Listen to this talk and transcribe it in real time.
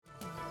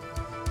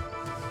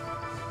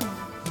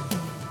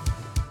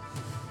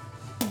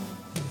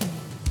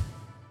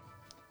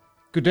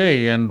Good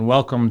day and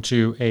welcome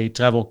to A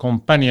Travel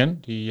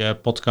Companion, the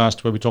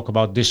podcast where we talk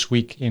about this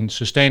week in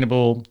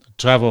sustainable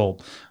travel.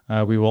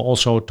 We will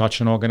also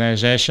touch on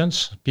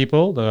organizations,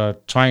 people that are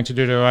trying to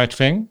do the right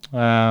thing.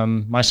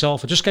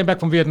 Myself, I just came back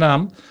from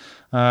Vietnam.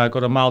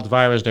 Got a mild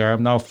virus there.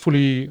 I'm now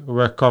fully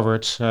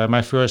recovered.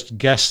 My first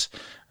guest,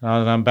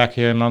 now that I'm back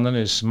here in London,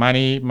 is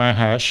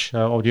Mahesh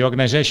of the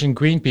organization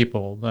Green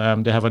People.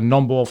 They have a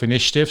number of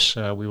initiatives.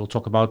 We will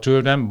talk about two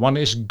of them. One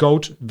is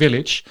Goat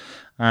Village,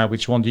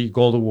 which won the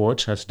Gold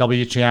Award at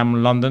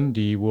WTM London,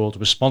 the World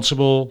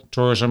Responsible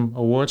Tourism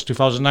Awards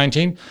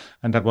 2019.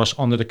 And that was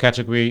under the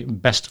category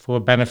Best for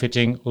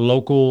Benefiting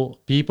Local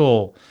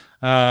People.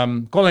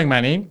 Calling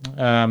Mani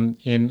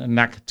in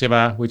Nak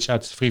Tiba, which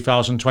at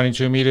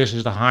 3,022 meters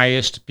is the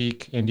highest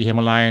peak in the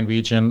Himalayan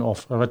region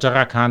of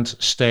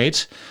Uttarakhand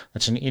state.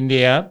 That's in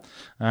India.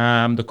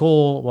 The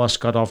call was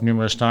cut off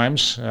numerous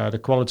times. The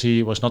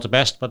quality was not the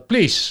best, but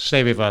please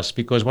stay with us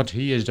because what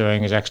he is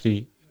doing is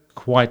actually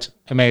quite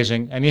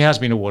amazing, and he has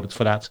been awarded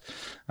for that.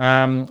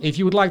 If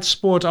you would like to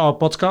support our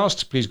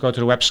podcast, please go to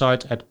the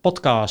website at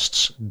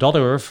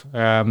podcasts.earth.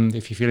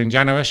 If you're feeling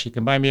generous, you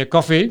can buy me a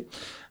coffee.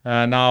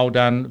 Now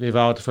then,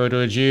 without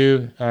further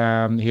ado,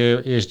 here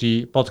is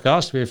the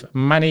podcast with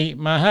Mani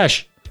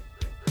Mahesh.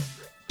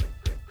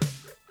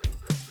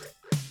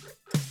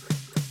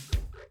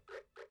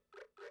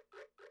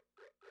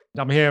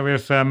 I'm here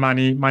with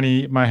Mani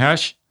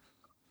Mahesh.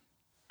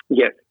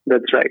 Yes,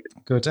 that's right.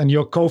 Good. And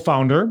you're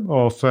co-founder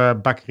of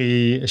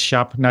Bakri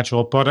Shop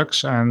Natural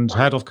Products and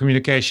head of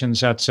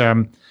communications at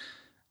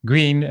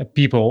Green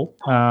People.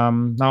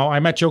 Now, I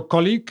met your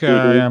colleague,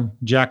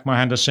 Jack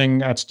Mahendra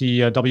Singh, at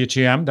the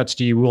WTM, that's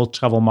the World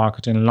Travel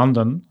Market in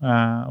London,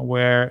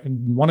 where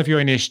one of your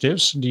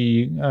initiatives,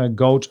 the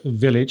Goat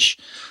Village,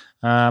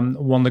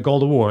 won the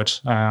Gold Award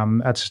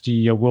at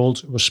the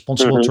World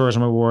Responsible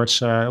Tourism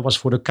Awards. It was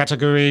for the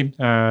category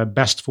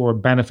Best for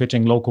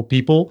Benefiting Local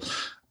People.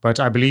 But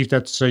I believe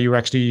that you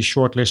actually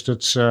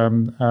shortlisted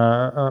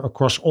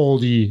across all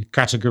the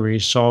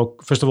categories. So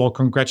first of all,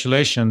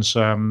 congratulations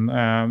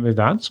with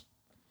that.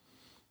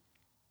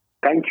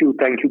 Thank you,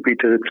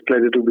 Peter. It's a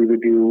pleasure to be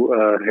with you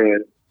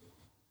here.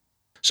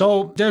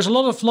 So there's a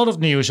lot of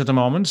news at the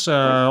moment.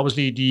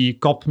 Obviously, the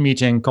COP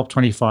meeting,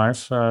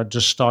 COP25,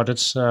 just started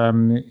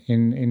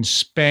in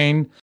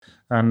Spain.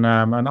 An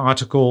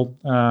article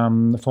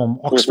from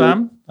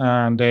Oxfam,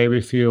 and they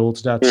revealed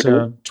that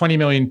 20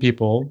 million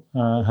people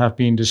have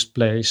been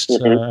displaced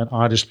and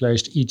are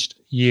displaced each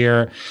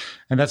year.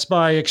 And that's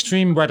by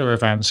extreme weather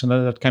events. And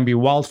that can be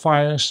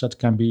wildfires, that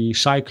can be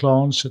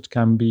cyclones, it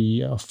can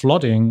be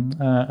flooding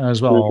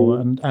as well.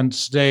 And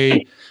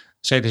they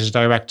say this is a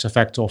direct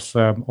effect of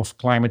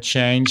climate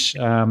change,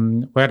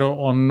 whether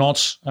or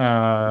not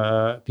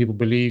people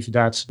believe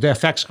that the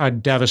effects are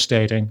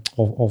devastating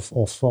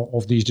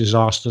of these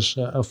disasters,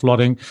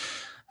 flooding.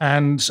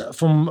 And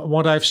from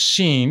what I've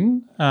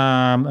seen,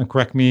 and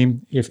correct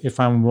me if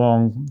I'm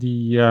wrong,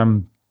 the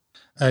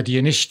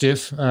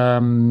initiative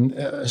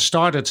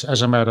started,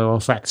 as a matter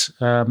of fact,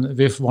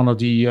 with one of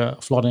the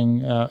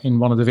flooding in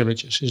one of the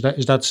villages. Is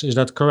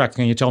that correct?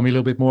 Can you tell me a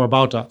little bit more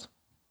about that?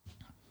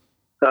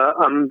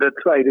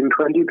 That's right. In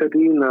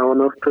 2013,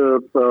 one of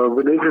the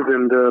villages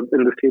in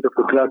the state of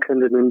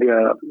Uttarakhand in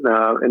India,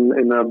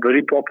 in a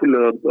very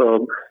popular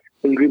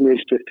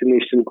pilgrimage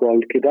destination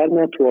called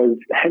Kedarnath, was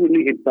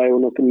heavily hit by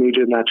one of the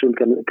major natural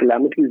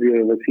calamities we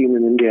have ever seen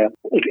in India.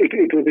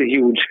 It was a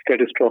huge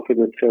catastrophe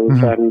in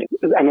itself. And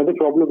another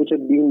problem which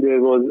had been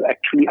there was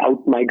actually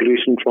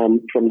out-migration from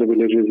the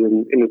villages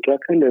in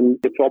Uttarakhand. And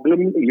the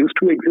problem used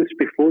to exist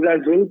before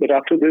as well, but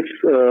after this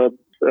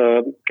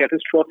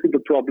catastrophe, the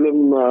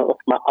problem of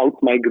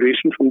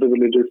out-migration from the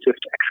villages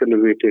just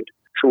accelerated.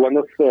 So one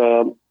of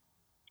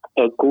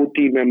core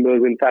team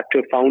members, in fact,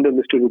 a founder,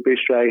 Mr.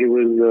 Rupesh Rai, he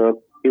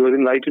was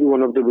invited to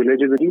one of the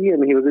villages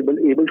and he was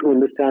able to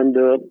understand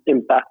the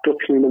impact of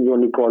humans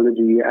on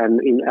ecology and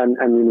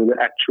the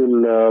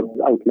actual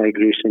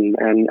out-migration,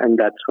 and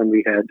that's when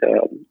we had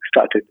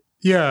started.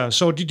 Yeah,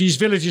 so these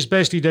villages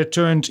basically they're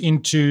turned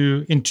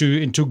into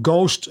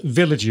ghost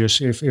villages,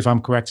 if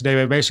I'm correct. They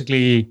were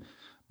basically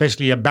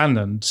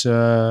abandoned,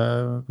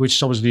 which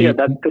is obviously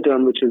that's the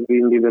term which is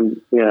being given.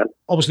 Yeah,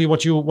 obviously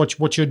what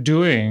you're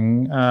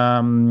doing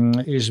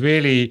is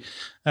really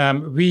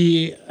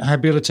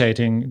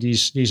rehabilitating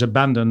these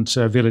abandoned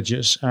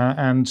villages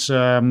and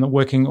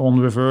working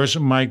on reverse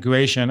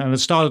migration. And it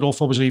started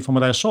off obviously from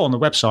what I saw on the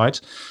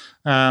website.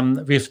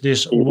 With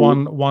this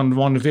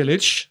one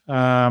village,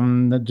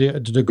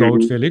 the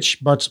Goat Village.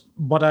 But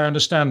what I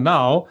understand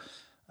now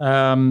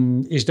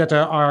is that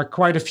there are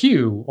quite a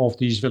few of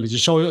these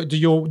villages. So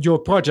your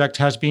project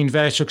has been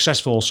very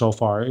successful so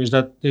far. Is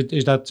that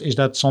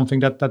something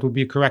that would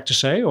be correct to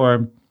say,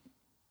 or?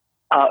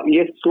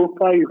 Yes, so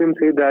far you can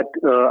say that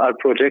our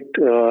project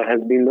has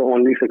been the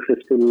only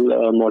successful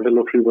model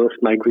of reverse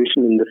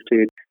migration in the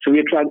state. So we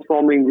are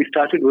transforming. We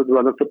started with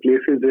one of the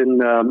places in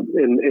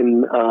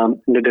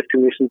the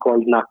destination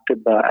called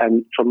Naktibba,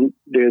 and from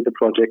there the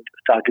project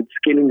started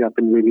scaling up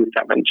in various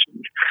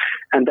dimensions.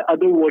 And the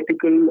other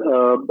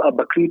vertical,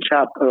 Bakri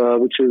Chap,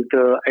 which is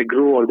the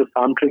agro or the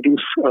farm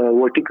produce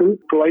vertical,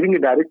 providing a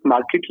direct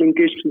market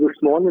linkage to the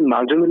small and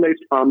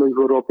marginalized farmers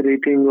who are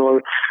operating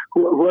or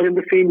who are in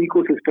the same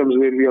ecosystems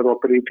where we are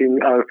operating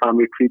our farm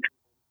retreats.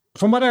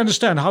 From what I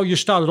understand, how you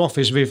started off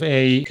is with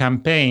a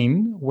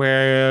campaign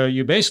where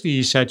you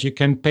basically said you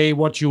can pay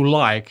what you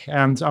like.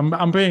 And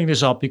I'm bringing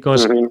this up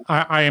because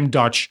I am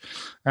Dutch.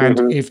 And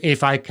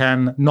if I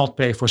can not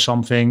pay for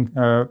something,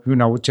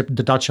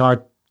 the Dutch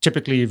are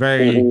typically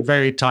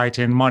very tight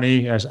in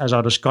money, as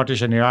are the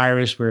Scottish and the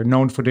Irish. We're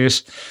known for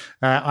this.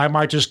 I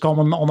might just come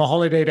on a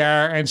holiday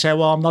there and say,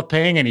 well, I'm not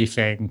paying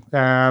anything.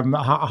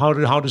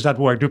 How does that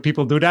work? Do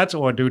people do that,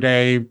 or do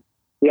they...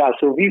 Yeah,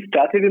 so we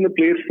started in a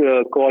place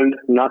called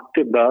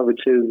Naktibba, which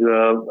is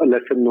a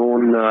lesser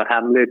known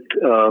hamlet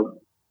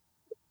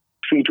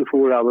 3 to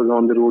 4 hours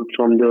on the road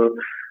from the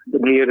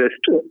nearest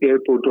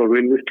airport or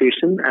railway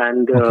station.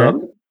 And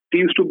they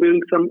used to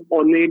build some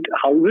ornate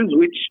houses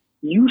which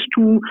used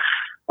to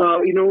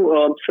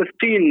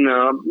sustain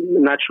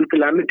natural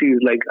calamities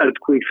like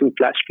earthquakes and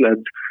flash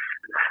floods.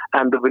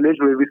 And the village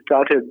where we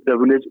started, the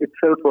village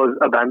itself was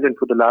abandoned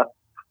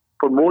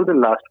for more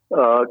than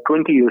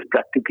 20 years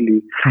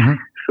practically.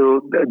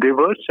 So there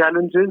were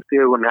challenges.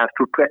 There one has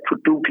to trek for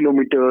 2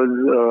 kilometers,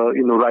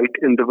 right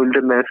in the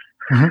wilderness.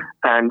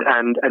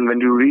 And when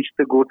you reach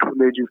the goat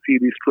village, you see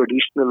these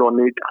traditional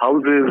ornate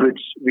houses,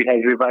 which we have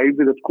revived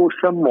with, of course,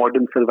 some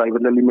modern survival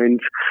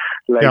elements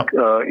like,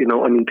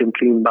 a neat and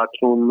clean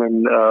bathroom.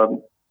 And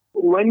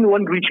when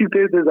one reaches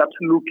there, there's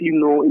absolutely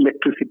no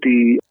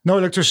electricity. No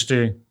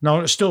electricity.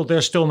 No,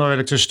 there's still no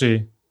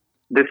electricity.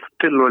 There's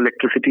still no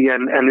electricity,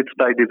 and it's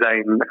by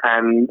design.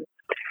 And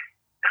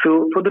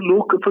so for the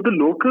locals,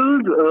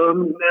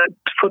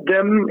 for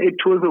them it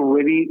was a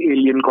very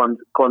alien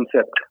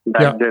concept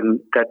back then.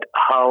 That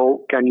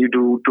how can you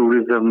do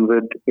tourism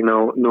with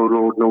no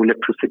road, no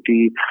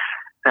electricity,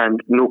 and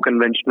no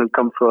conventional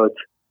comforts?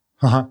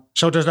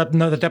 So does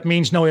that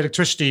means no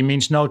electricity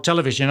means no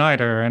television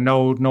either, and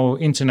no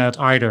internet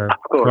either? Of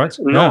course, correct?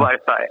 No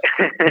Wi-Fi.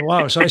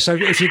 Wow. So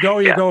if you go,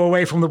 you go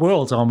away from the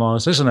world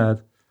almost, isn't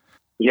it?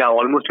 Yeah,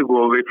 almost you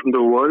go away from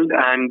the world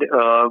and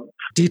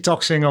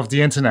detoxing of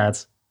the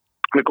internet.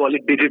 We call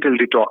it digital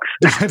detox.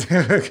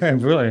 Okay,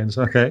 brilliant.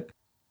 Okay.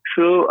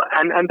 So,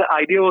 and the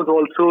idea was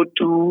also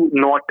to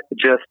not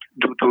just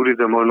do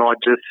tourism or not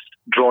just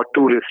draw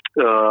tourists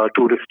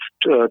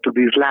to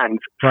these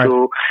lands. Right.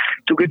 So,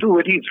 to get to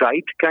a very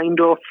right kind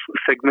of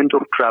segment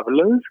of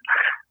travelers,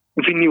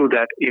 we knew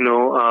that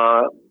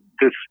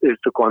this is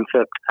the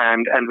concept,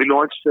 and we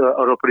launched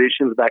our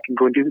operations back in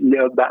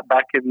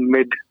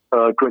mid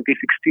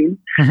 2016,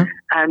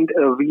 and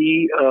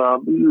we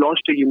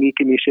launched a unique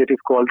initiative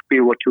called Pay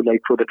What You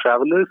Like for the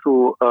traveler.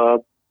 So,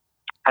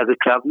 as a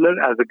traveler,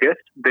 as a guest,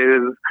 there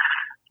is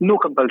no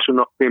compulsion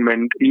of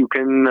payment. You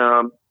can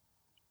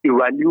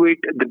evaluate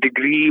the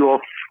degree of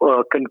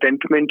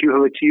contentment you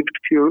have achieved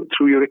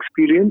through your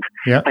experience,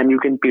 and you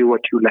can pay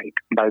what you like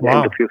by the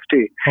end of your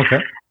stay.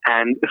 Okay.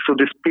 And so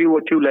this Pay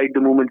What You Like, the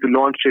moment we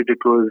launched it, it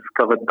was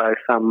covered by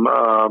some,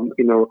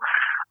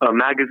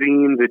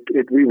 magazines.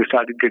 We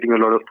started getting a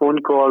lot of phone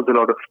calls, a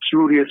lot of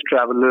curious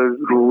travelers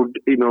who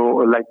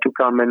would, like to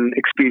come and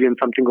experience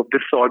something of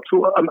this sort.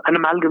 So an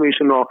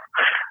amalgamation of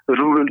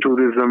rural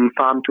tourism,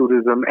 farm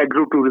tourism,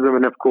 agro-tourism,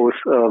 and of course,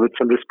 with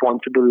some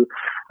responsible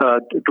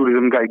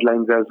tourism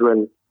guidelines as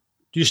well.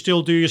 Do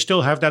you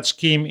still have that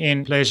scheme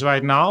in place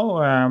right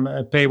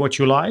now? Pay What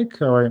You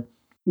Like, or?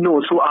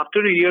 No, so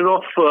after a year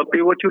of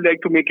Pay What You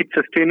Like to make it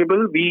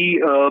sustainable,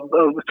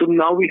 so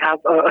now we have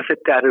a set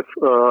tariff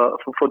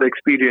for the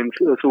experience.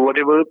 So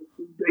whatever,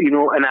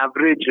 an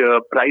average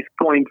price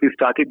point we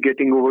started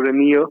getting over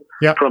a year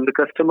from the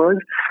customers,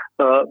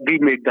 we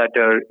made that,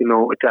 a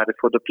tariff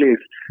for the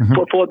place,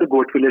 for the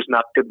Goat Village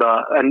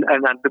Naktibba. And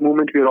at the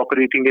moment we are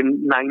operating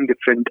in 9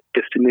 different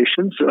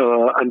destinations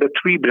under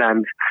 3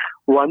 brands.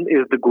 One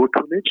is the Goat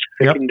Village,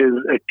 second is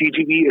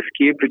TGV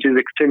Escape, which is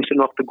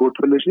extension of the Goat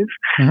Villages,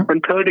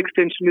 and third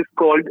extension is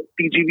called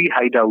TGV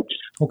Hideouts.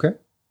 Okay.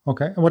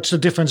 And what's the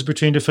difference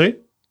between the 3?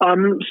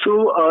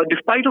 So,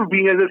 despite of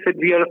being, as I said,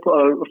 we are a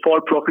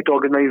for-profit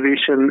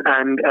organization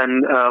and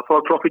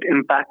for-profit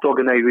impact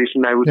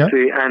organization, I would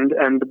say, and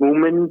the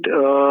moment.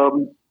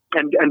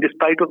 And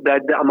despite of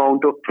that, the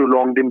amount of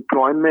prolonged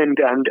employment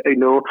and,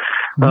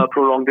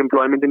 prolonged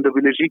employment in the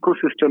village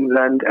ecosystems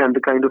and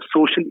the kind of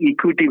social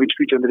equity which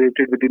we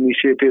generated with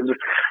initiatives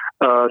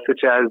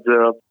such as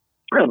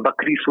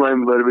Bakri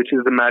Swayamvar, which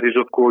is the marriage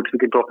of goats. We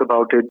can talk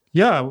about it.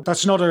 Yeah,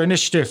 that's another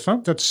initiative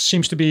that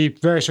seems to be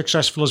very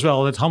successful as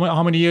well.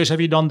 How many years have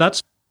you done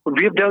that?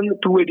 We have done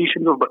 2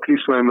 editions of Bakri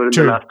Swayamvar in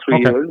the last 3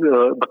 years.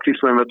 Bakri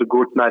Swayamvar, the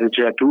goat marriage,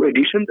 2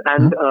 editions.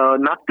 And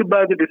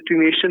Naktibha, the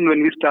destination,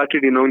 when we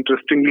started,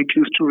 interestingly, it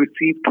used to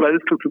receive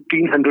 12 to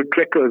 1,500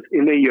 trekkers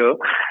in a year.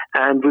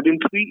 And within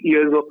 3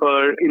 years of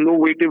our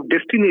innovative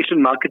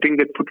destination marketing,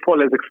 that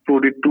footfall has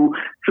exploded to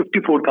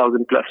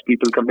 54,000 plus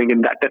people coming in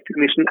that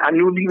destination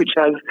annually, which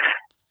has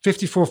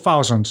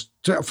 54,000.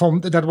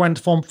 That went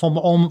from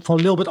a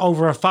little bit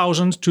over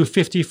 1,000 to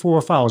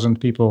 54,000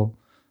 people.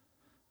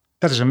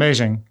 That is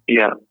amazing.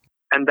 Yeah.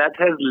 And that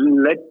has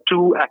led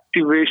to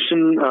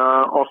activation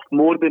of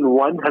more than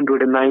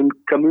 109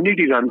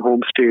 community-run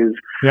homestays.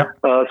 Yeah.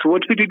 So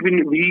what we did,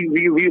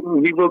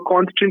 we were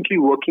constantly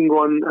working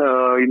on,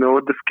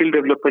 the skill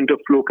development of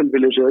local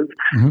villagers.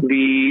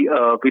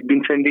 Mm-hmm. We've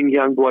been sending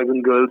young boys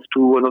and girls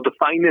to one of the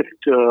finest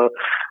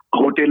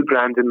hotel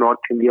brands in North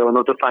India, one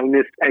of the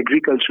finest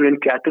agriculture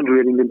and cattle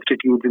rearing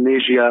institutes in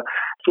Asia.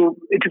 So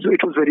it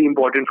was very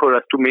important for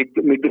us to make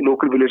the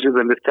local villagers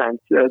understand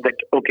that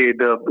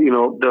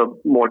the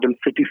modern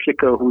city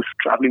slicker who's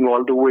traveling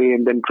all the way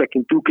and then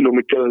trekking 2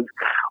 kilometers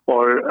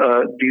or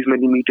these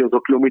many meters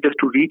or kilometers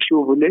to reach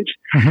your village,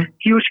 mm-hmm.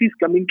 he or she is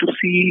coming to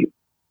see.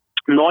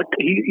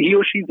 He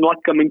or she is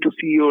not coming to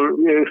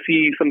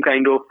see some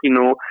kind of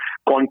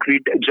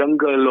concrete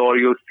jungle or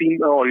your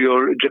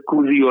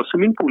jacuzzi or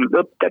swimming pool.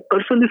 That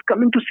person is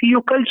coming to see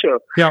your culture,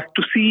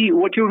 to see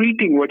what you're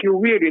eating, what you're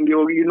wearing,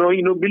 your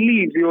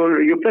beliefs,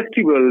 your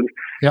festivals.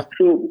 Yeah.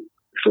 So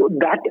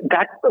that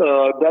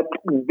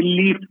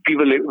belief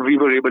we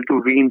were able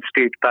to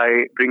reinstate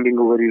by bringing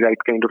over the right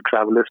kind of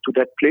travelers to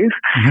that place,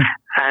 mm-hmm.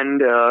 and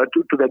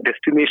to that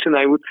destination,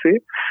 I would say,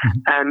 mm-hmm.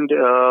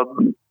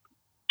 and.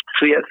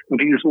 So yes,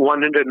 these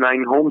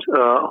 109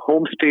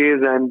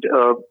 homestays and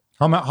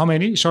how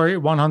many? Sorry,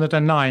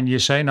 109. You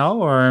say now,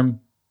 or?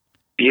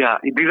 Yeah,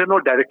 these are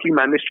not directly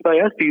managed by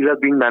us. These are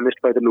being managed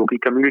by the local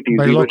communities.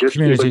 By local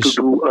communities.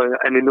 Able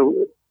to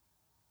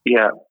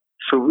do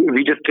So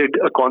we just did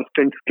a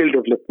constant skill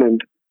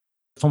development.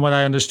 From what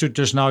I understood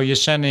just now, you're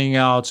sending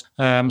out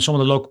some of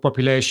the local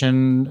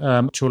population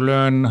to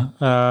learn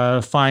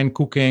fine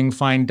cooking,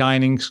 fine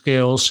dining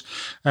skills,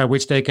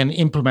 which they can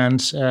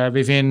implement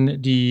within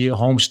the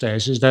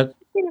homestays. Is that?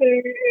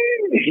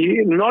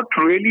 Not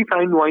really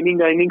fine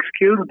dining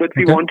skills, but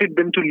we wanted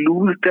them to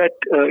lose that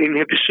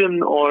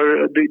inhibition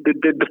or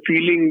the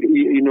feeling,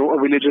 a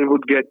villager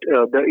would get,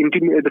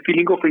 the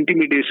feeling of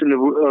intimidation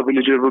a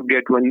villager would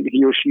get when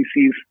he or she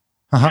sees.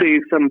 Uh-huh.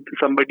 Say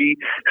somebody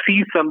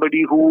sees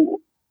somebody who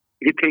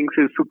he thinks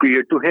is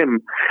superior to him.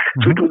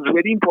 Mm-hmm. So it was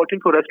very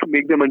important for us to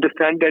make them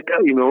understand that,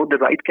 the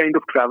right kind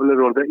of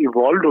traveler or the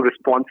evolved or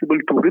responsible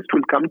tourist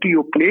will come to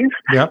your place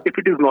if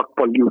it is not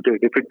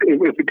polluted, if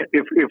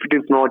it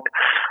is not,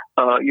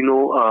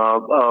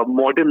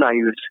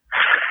 modernized.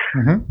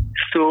 Mm-hmm.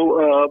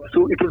 So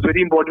it was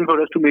very important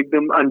for us to make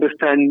them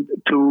understand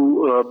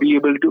for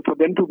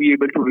them to be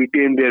able to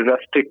retain their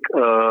rustic,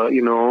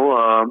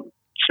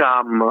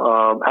 charm,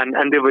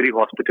 and they're very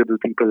hospitable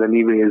people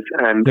anyways.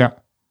 And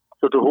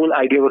so the whole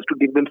idea was to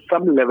give them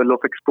some level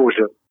of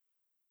exposure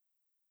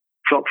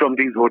from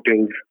these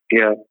hotels.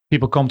 Yeah,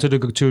 people come to the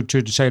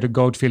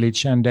goat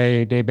village, and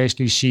they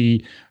basically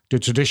see the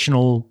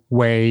traditional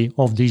way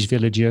of these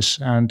villages,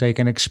 and they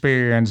can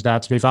experience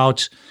that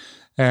without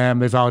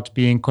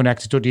being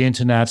connected to the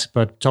internet,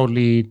 but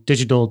totally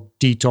digital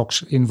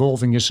detox,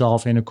 involving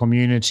yourself in a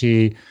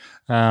community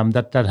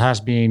that has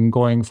been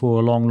going for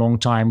a long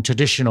time.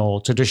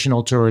 Traditional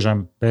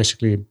tourism,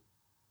 basically.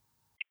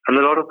 And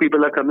a lot of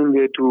people are coming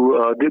there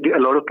a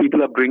lot of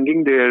people are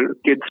bringing their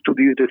kids to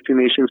these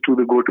destinations, to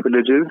the goat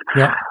villages,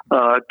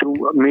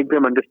 to make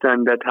them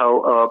understand that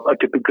how a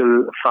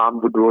typical farm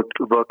would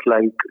work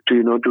like,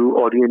 to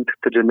orient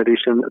the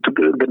generation, to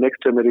the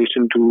next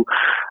generation to,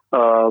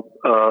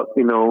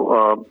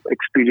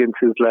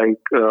 experiences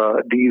like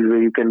these,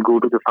 where you can go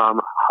to the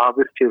farm,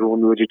 harvest your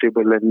own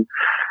vegetable and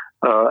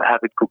have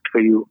it cooked for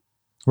you.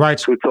 Right.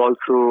 So it's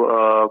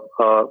also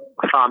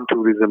farm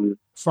tourism.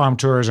 Farm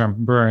tourism,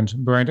 brilliant.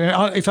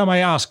 And if I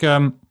may ask,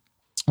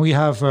 we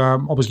have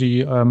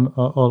obviously a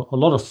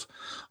lot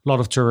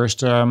of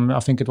tourists. I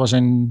think it was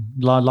in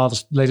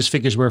latest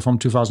figures were from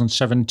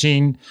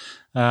 2017.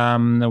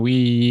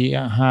 We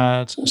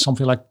had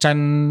something like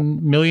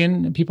 10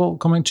 million people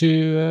coming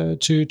to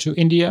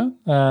India,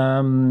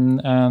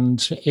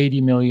 and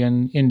 80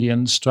 million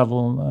Indians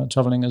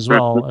traveling as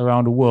well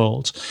around the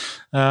world.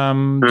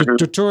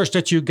 The tourists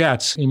that you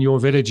get in your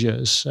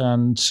villages,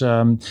 and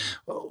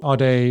are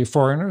they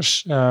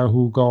foreigners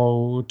who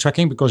go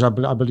trekking? Because I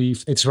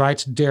believe it's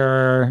right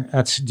there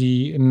at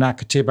the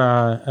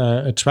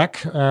Naktibha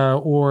trek,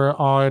 or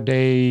are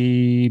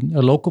they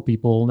local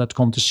people that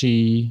come to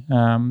see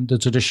the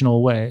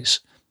traditional ways?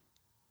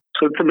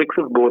 So it's a mix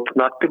of both.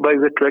 Naktibha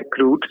is a trek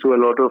route, so a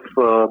lot of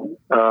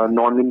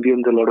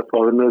non-Indians, a lot of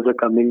foreigners are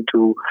coming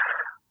to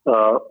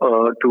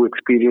to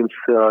experience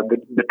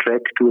the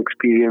trek, to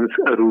experience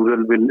a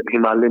rural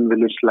Himalayan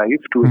village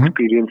life, to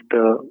experience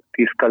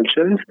these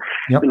cultures,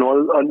 and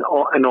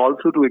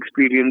also to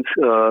experience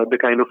the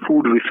kind of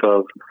food we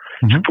serve.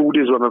 So food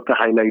is one of the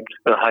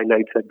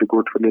highlights at the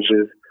goat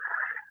villages.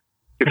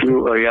 If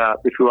you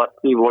ask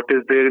me what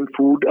is there in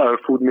food, our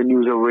food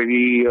menus are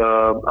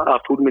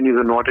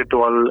not at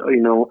all,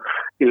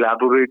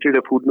 elaborated.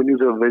 Our food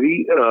menus are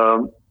very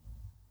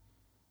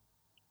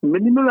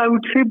minimal, I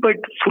would say, but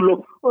full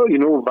of,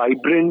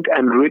 vibrant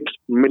and rich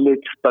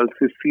millets,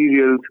 pulses,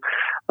 cereals,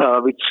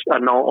 which are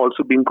now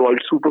also being called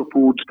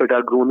superfoods, but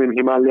are grown in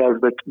Himalayas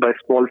by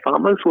small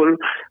farmers. So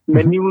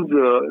menus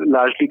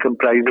largely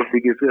comprise of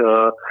these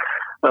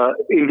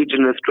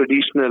indigenous,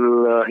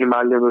 traditional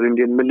Himalayan or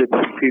Indian millets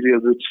and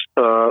cereals, which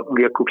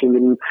we are cooking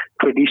in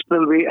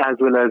traditional way as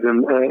well as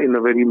in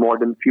a very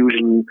modern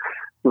fusion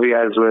way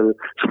as well.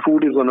 So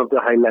food is one of the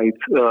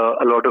highlights.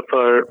 A lot of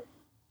our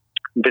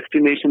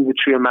destinations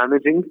which we are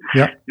managing,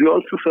 we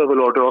also serve a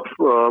lot of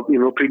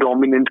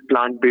predominant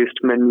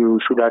plant-based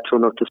menus. So that's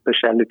one of the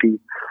speciality.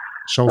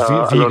 So vegan.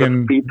 A lot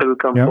of people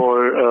come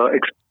for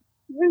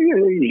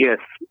yes,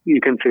 you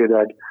can say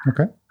that.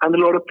 Okay. And a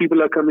lot of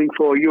people are coming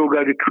for yoga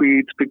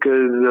retreats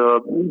because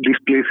these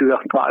places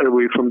are far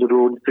away from the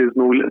roads. There's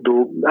no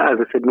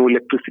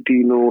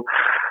electricity, no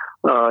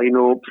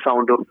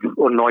sound of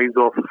or noise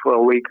of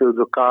vehicles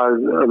or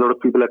cars. A lot of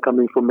people are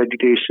coming for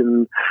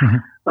meditation.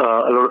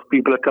 A lot of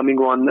people are coming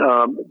on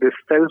this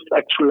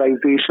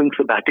self-actualization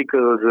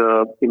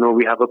sabbaticals.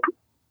 We have a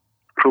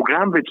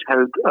program which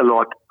helped a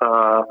lot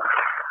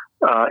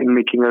in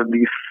making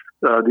these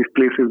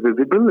places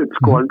visible. It's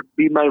called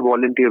Be My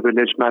Volunteer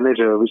Village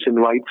Manager, which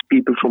invites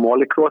people from all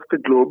across the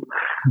globe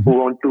who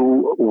want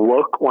to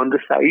work on the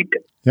site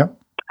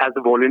as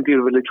a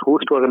volunteer village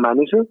host or a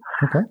manager.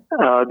 Okay.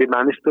 They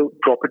manage the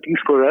properties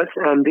for us,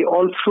 and they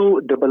also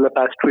develop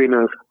as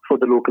trainers for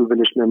the local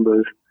village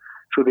members.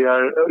 So they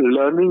are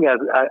learning at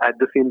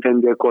the same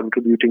time they are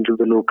contributing to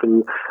the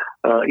local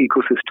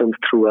ecosystems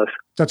through us.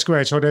 That's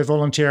great. So they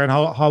volunteer, and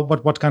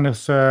what kind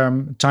of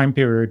time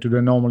period do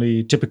they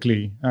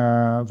typically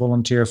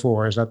volunteer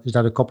for? Is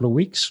that a couple of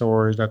weeks,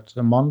 or is that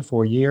a month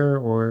or a year,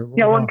 or?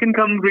 One can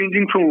come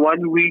ranging from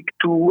 1 week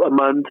to a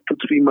month to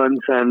 3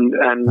 months, and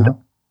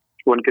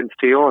one can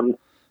stay on.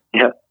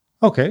 Yeah.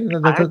 Okay.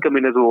 I had come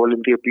in as a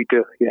volunteer,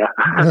 Peter. Yeah.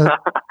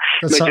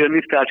 My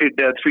journey started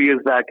 3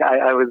 years back.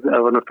 I was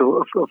one of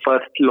the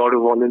first lot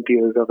of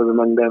volunteers. I was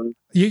among them.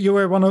 You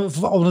were one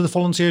of the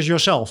volunteers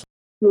yourself?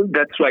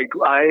 That's right.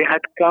 I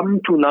had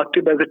come to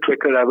Naktib as a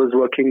trekker. I was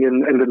working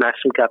in the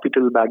national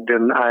capital back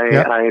then.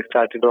 I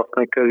started off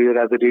my career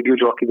as a radio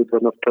jockey with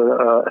one of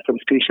the FM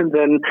stations.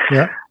 And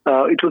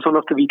it was one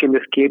of the weekend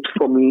escapes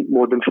for me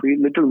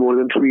little more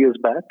than 3 years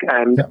back.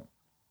 And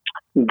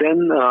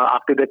then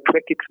after that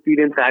trek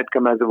experience, I had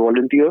come as a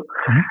volunteer,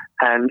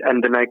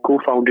 and then I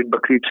co-founded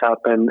Bakri Chap,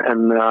 and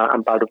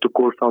I'm part of the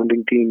core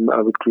founding team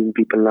with Green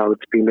People now.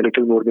 It's been a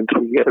little more than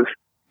 3 years.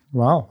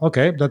 Wow.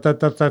 Okay,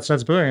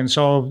 that's brilliant.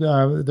 So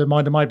there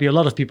might be a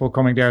lot of people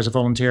coming there as a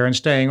volunteer and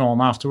staying on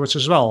afterwards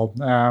as well.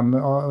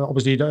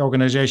 Obviously, the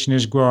organization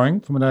is growing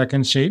from what I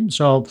can see.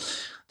 So.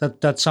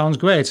 That sounds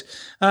great.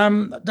 A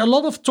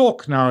lot of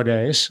talk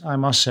nowadays, I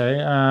must say,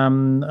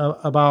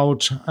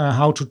 about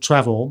how to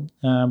travel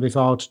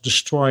without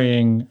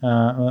destroying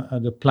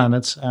the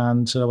planet.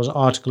 And there was an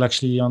article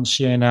actually on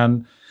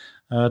CNN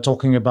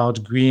talking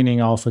about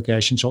greening our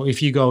vacation. So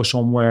if you go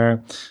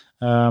somewhere,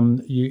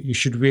 you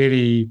should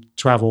really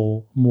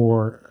travel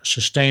more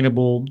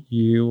sustainable.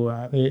 You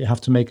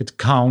have to make it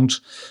count.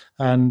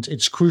 And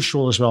it's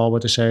crucial as well,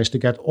 what they say, is to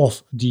get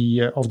off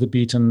the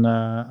beaten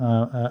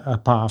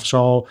path.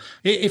 So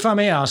if I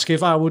may ask,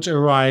 if I would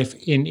arrive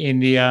in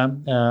India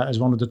as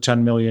one of the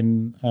 10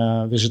 million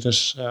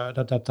visitors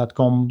that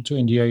come to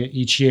India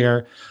each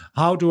year,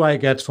 how do I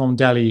get from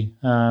Delhi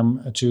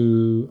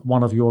to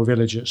one of your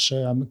villages?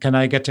 Can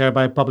I get there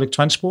by public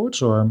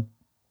transport or?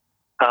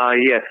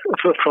 Yes.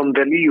 So from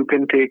Delhi, you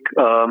can take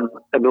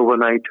an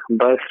overnight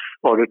bus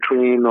or a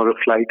train or a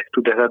flight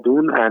to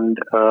Dehradun. And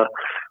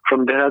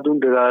from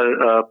Dehradun, there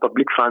are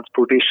public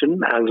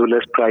transportation as well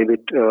as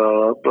private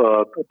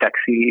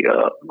taxi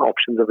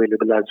options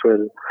available as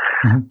well.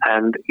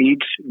 And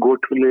each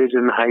goat village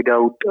and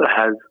hideout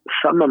has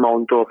some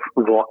amount of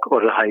walk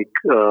or a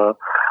hike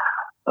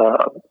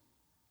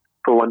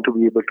for one to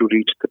be able to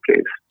reach the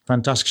place.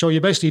 Fantastic. So you're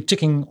basically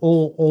ticking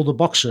all the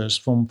boxes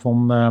from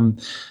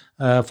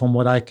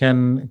what I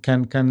can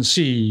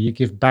see. You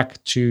give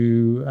back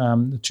to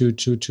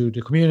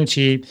the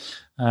community.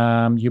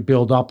 You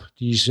build up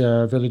these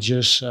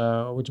villages,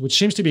 which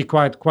seems to be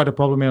quite a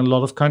problem in a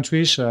lot of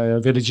countries.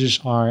 Villages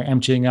are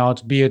emptying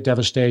out, be it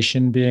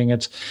devastation, being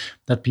it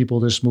that people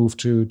just move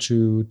to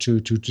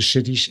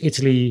cities.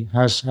 Italy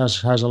has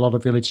a lot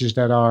of villages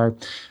that are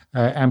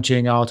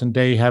emptying out, and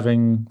they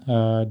having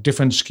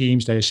different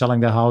schemes. They're selling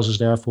their houses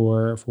there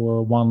for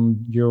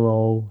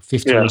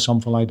 €1.50 or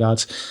something like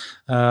that.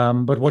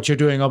 But what you're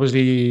doing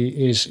obviously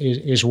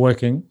is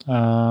working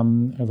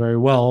very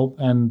well,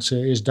 and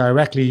is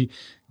directly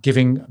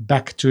giving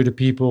back to the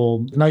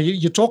people. Now,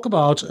 you talk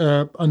about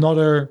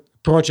another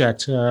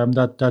project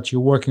that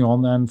you're working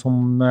on, and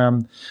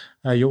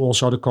you're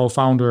also the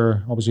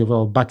co-founder, obviously,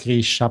 of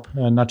Bakri Shop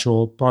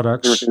Natural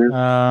Products.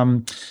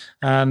 Mm-hmm.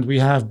 And we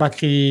have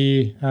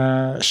Bakri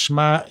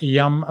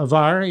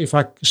Shmayamvar,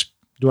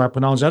 do I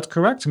pronounce that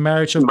correct?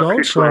 Marriage of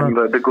goats?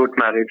 Or the goat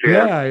marriage,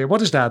 yeah. Yeah,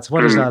 what is that?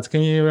 What is that?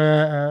 Can you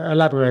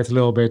elaborate a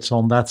little bit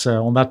on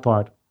that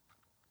part?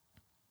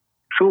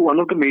 So one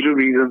of the major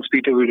reasons,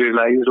 Peter, we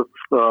realized of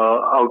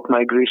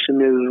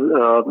out-migration is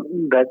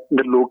that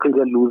the locals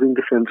are losing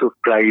the sense of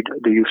pride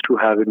they used to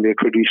have in their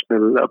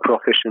traditional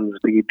professions,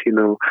 be it,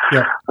 the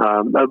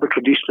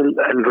traditional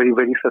and very,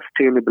 very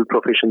sustainable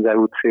professions, I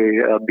would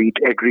say, be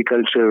it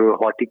agriculture or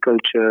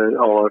horticulture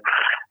or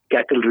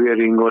cattle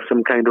rearing or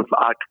some kind of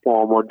art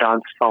form or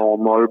dance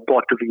form or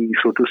pottery,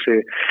 so to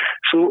say.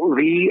 So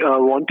we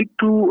wanted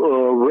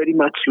to very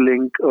much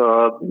link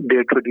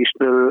their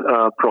traditional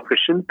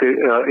professions,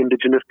 their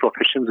indigenous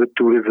professions with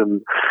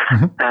tourism.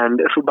 Mm-hmm. And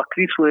so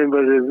Bakri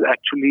Swayamvar is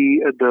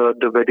actually the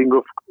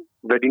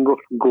wedding of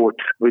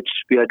goats, which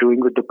we are doing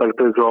with the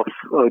purpose of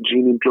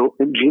gene pool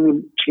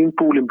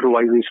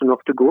improvisation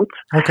of the goats,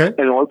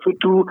 and also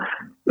to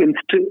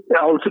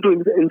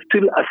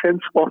instill a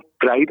sense of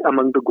pride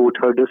among the goat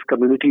herders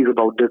communities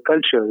about their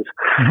cultures.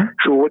 Mm-hmm.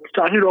 So what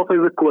started off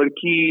as a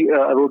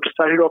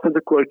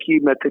quirky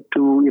method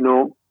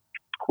to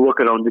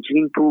work around the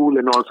gene pool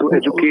and also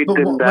educate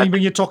them.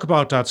 When you talk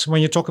about that,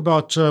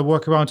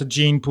 work around the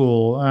gene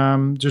pool,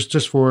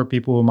 just for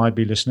people who might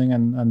be listening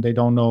and they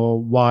don't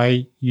know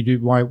why you do,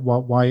 why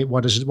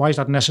is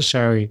that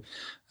necessary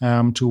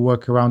to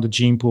work around the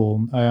gene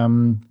pool?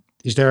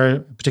 Is there a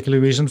particular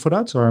reason for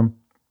that, or?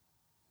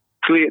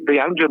 So the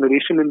young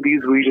generation in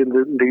these regions,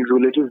 in these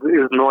villages,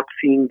 is not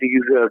seeing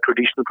these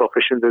traditional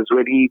professions as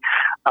very,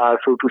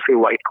 so to say,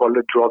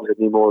 white-collar jobs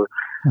anymore.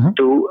 Mm-hmm.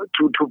 So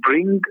to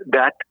bring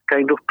that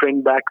kind of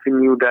trend back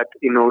in you that,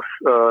 no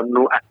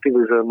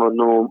activism or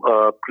no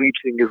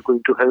preaching is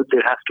going to help,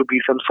 there has to be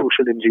some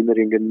social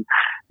engineering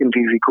in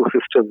these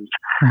ecosystems.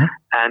 Mm-hmm.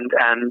 And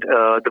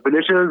the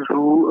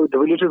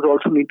villagers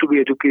also need to be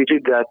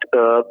educated that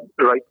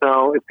right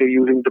now, if they're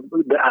using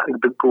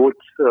the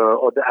goats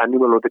or the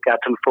animal or the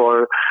cattle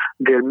for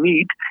their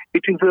meat,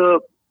 it is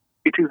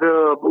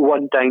a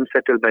one-time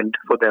settlement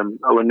for them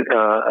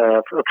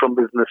from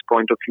business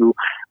point of view.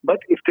 But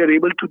if they're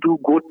able to do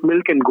goat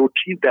milk and goat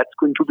cheese, that's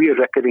going to be a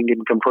recurring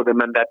income for them,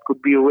 and that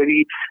could be a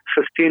very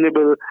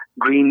sustainable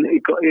green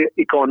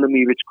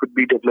economy which could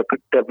be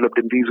developed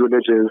in these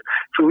villages.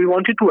 So we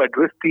wanted to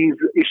address these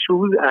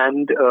issues,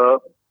 and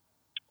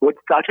this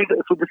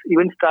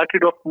event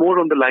started off more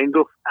on the lines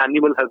of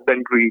animal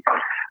husbandry,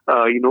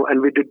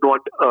 and we did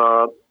not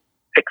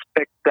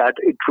expect that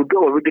it would,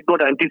 or we did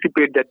not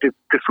anticipate that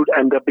this would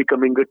end up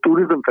becoming a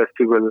tourism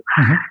festival.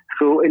 Mm-hmm.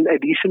 So in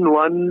edition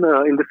 1,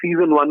 in the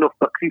season 1 of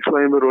Bakri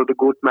Swayamvar, or the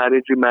goat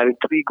marriage, we married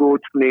 3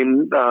 goats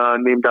named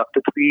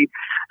after 3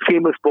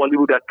 famous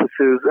Bollywood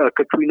actresses,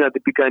 Katrina,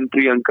 Deepika and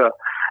Priyanka.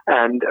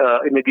 And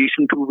in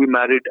edition 2, we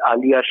married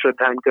Alia,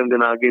 Shraddha and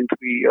Kangana, again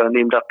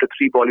named after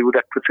 3 Bollywood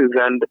actresses.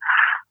 And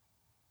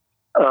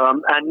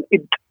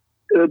it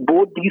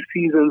both these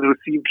seasons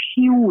received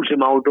huge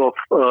amount of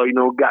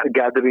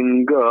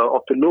gathering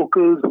of the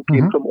locals who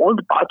came from all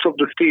the parts of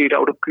the state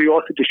out of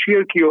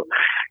sheer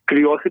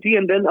curiosity,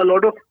 and then a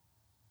lot of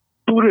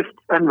tourists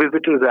and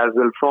visitors as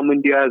well from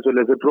India as well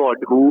as abroad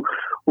who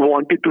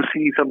wanted to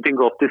see something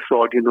of this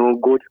sort,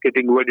 goats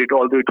getting wedded,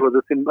 although it was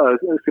a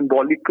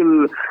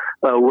symbolical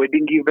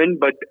wedding event,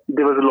 but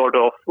there was a lot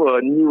of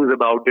news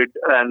about it.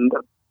 And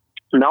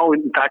now,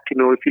 in fact,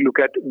 if you look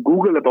at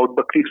Google about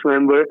Bakri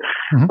Swayamvar,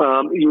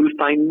 you will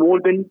find more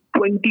than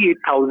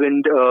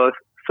 28,000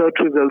 search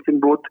results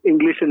in both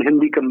English and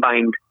Hindi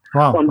combined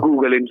on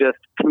Google in just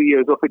 3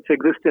 years of its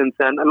existence.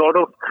 And a lot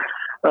of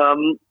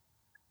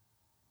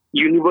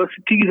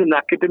universities and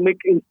academic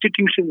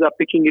institutions are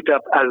picking it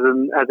up as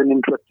an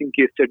interesting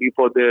case study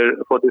for their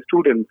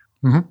students.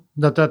 Mm-hmm.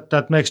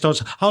 That makes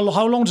sense. How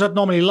long does that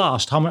normally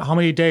last? How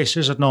many days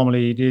is it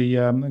normally, the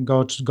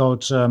goat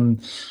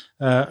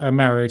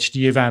marriage,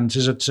 the event?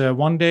 Is it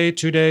 1 day,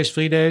 2 days,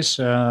 3 days?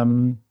 Yeah,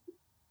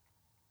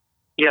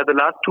 the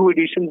last 2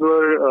 editions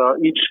were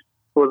each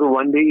was a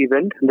 1-day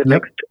event. The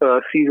next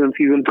season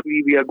 3,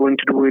 we are going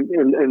to do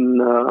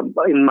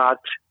in March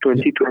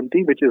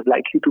 2020, which is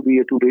likely to be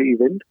a 2-day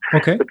event.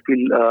 Okay. But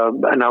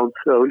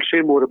we'll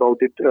share more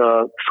about it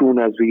soon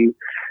as we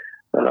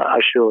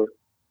are sure.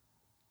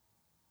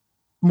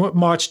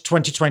 March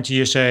 2020,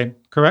 you say,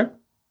 correct?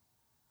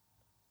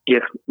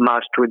 Yes,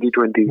 March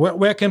 2020.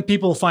 Where can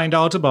people find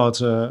out about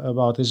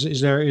this?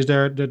 Is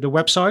there the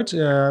website?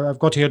 I've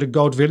got here the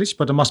Goat Village,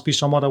 but there must be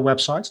some other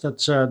websites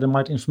that there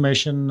might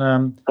information.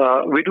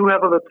 We do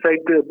have a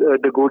website,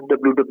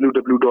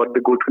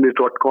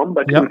 www.thegoatvillage.com.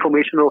 But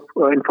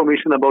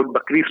information about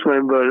Bakri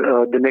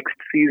Swayamvar, the next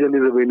season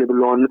is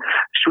available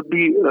should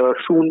be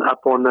soon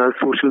up on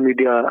social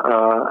media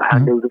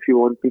handles. If you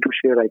want me to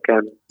share, I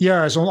can.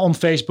 Yeah, it's on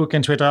Facebook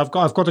and Twitter. I've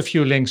got a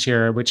few links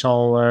here, which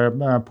I'll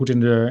put in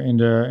the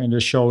the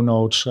show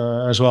notes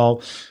as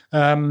well.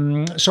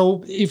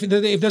 So if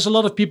there's a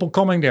lot of people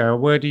coming there,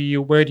 where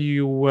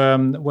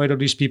do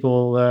these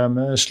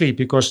people sleep?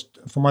 Because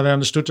from what I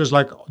understood, there's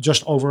like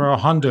just over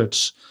 100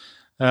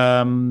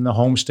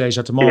 homestays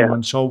at the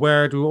moment. So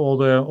where do all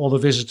the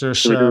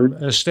visitors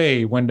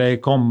stay when they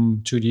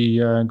come to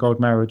the goat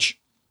marriage?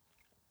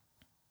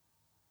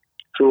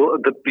 So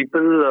the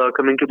people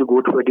coming to the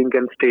goat wedding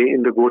can stay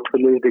in the goat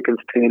village. They can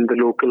stay in the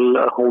local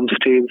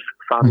homestays,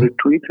 farm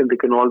retreats, and they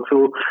can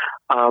also.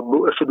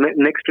 So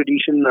next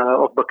edition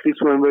of Bakri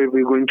Swayamvar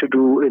we're going to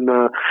do in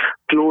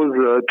close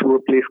to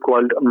a place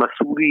called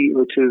Mussoorie,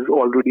 which is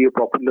already a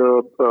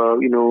popular,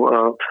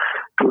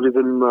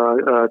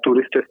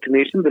 tourist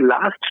destination. The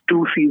last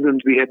 2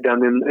 seasons we had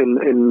done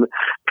in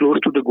close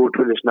to the goat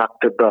village,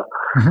 Nagtabba.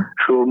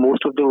 So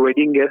most of the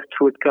wedding guests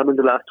who had come in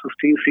the last 2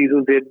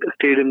 seasons, they had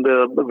stayed in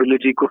the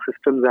village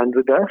ecosystems and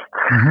with us.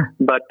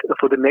 But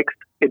for the next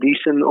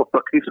edition of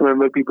Bakri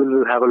Swayamvar, people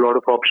will have a lot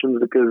of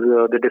options because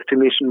the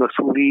destination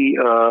Mussoorie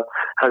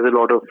has a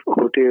lot of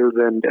hotels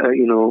and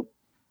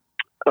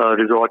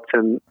resorts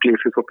and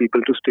places for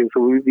people to stay.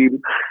 So we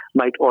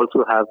might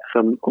also have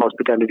some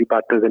hospitality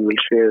partners, and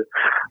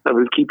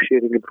we'll keep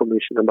sharing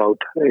information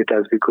about it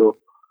as we go.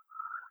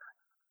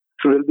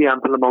 So there'll be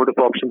ample amount of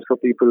options for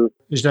people.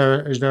 Is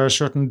there a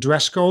certain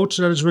dress code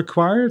that is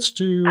required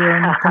to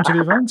come to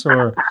the event,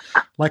 or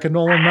like a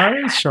normal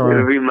marriage?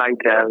 Or? We might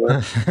have.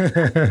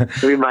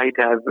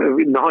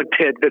 Not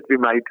yet, but we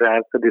might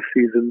have for this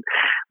season.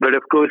 But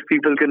of course,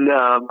 people can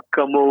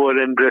come over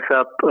and dress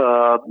up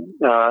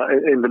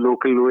in the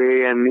local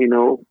way, and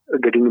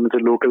getting into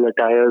local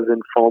attires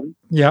and form.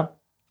 Yeah.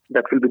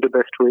 That will be the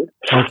best way.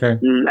 Okay.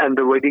 And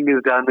the wedding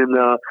is done in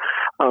a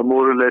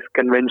more or less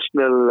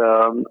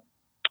conventional.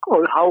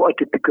 Or how a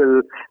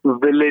typical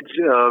village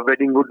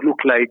wedding would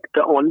look like.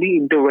 The only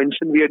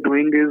intervention we are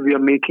doing is we are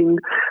making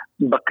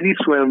Bakri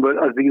Swayamvar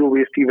a zero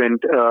waste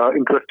event.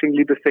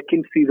 Interestingly, the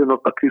second season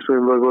of Bakri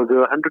Swayamvar was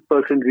a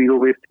 100% zero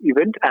waste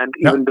event, and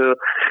even the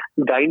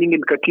dining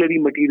and cutlery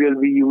material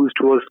we used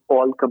was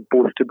all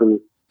compostable.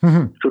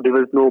 So there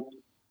was no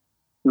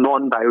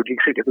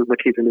non-biodegradable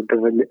material in the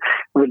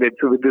village.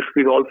 So with this,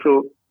 we're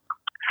also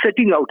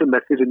setting out a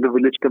message in the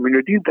village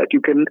community that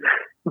you can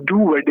do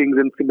weddings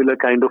and similar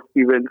kind of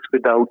events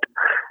without,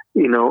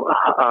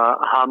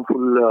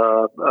 harmful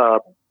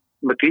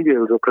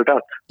materials or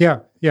products. Yeah,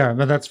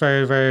 but that's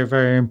very, very,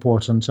 very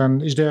important.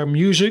 And is there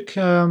music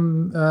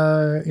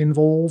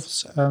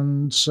involved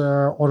and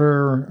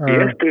other?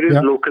 Yes, there is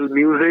local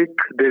music.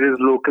 There is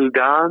local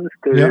dance.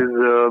 There is,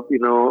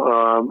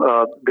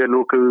 there are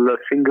local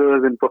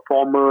singers and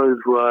performers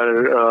who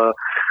are,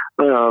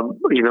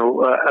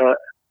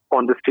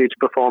 on the stage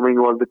performing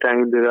all the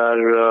time. There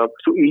are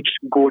so each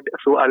goat.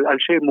 So I'll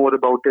share more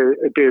about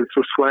it.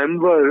 So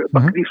Swayamvar,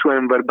 Bakri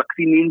Swayamvar.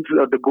 Bakri means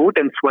the goat,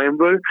 and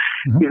Swayamvar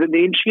is an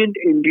ancient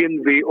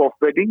Indian way of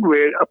wedding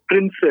where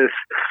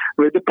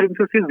the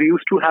princesses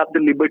used to have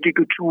the liberty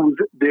to choose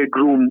their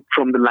groom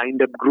from the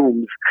lined up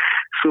grooms.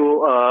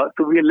 So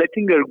we are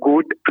letting our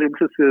goat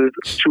princesses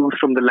choose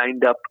from the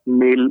lined up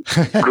male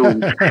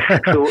grooms.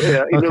 So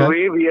in a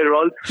way, we are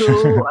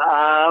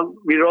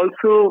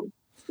also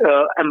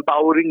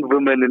empowering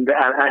women in the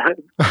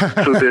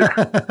through this.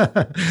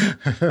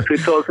 So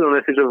it's also a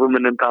message of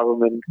women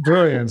empowerment.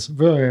 Brilliant.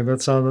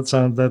 That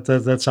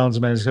sounds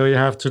amazing. So you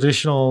have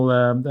traditional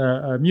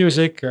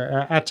music,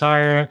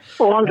 attire,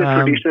 all the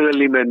traditional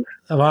elements.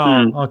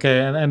 Wow. Okay,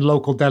 and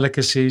local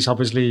delicacies,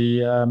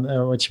 obviously,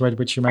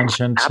 which you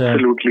mentioned.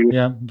 Absolutely.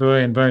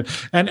 Brilliant.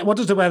 And what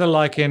is the weather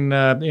like in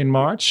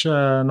March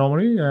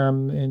normally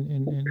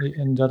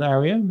in that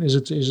area? Is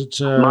it?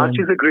 March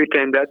is a great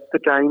time. That's the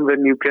time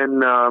when you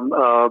can.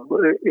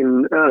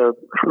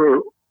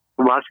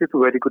 March is a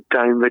very good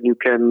time when you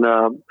can.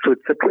 So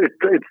it's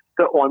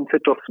the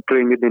onset of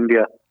spring in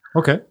India.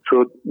 Okay.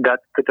 So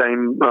that's the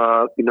time,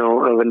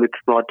 when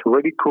it's not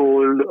very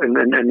cold and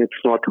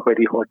it's not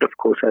very hot, of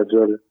course, as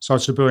well. So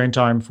it's a brilliant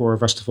time for a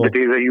festival. The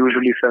days are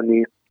usually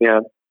sunny. Yeah.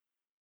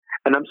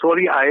 And I'm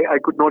sorry, I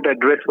could not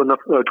address one of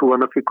your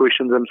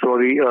questions. I'm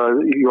sorry.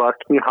 You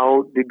asked me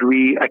how did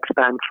we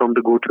expand from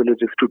the goat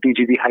villages to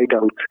TGV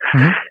hideouts.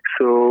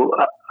 So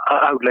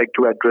I would like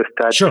to address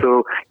that.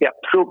 Sure.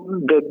 So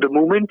the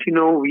moment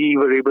we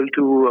were able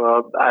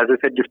to, as I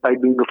said,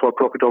 despite being a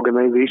for-profit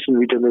organization,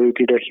 we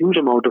generated a huge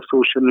amount of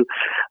social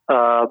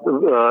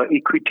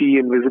equity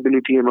and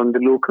visibility among the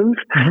locals.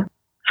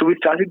 So we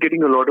started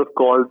getting a lot of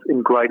calls,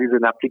 inquiries,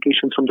 and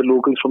applications from the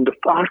locals from the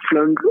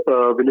far-flung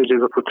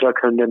villages of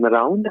Uttarakhand and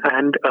around.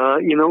 And,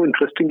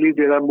 interestingly,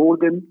 there are more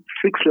than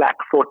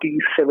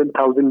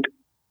 647,000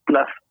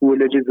 plus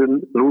villages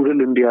in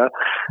rural India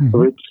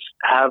which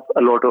have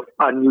a lot of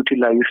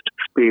unutilized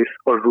space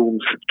or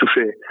rooms to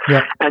say.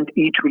 Yeah. And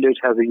each village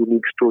has a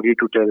unique story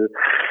to tell.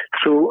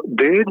 So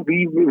there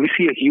we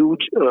see a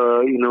huge,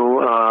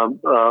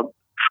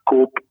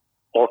 scope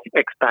of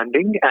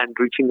expanding and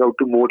reaching out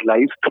to more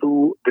lives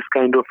through this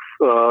kind of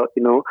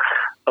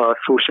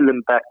social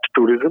impact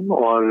tourism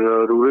or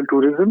rural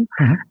tourism.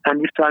 And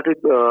we started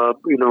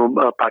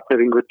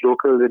partnering with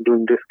locals and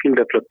doing this skill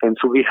development.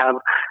 So we have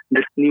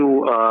this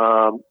new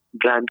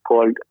brand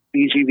called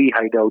TGV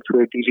Hideouts,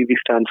 where TGV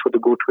stands for the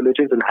Goat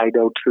Villages, and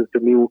Hideouts is the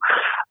new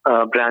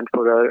brand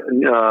for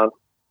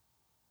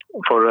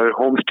our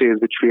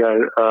homestays, which we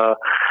are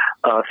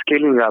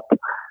scaling up.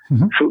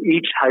 So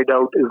each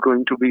hideout is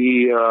going to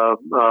be,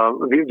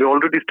 we've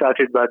already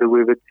started, by the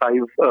way, with 5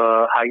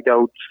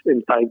 hideouts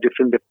in 5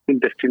 different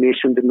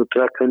destinations in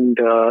Uttarakhand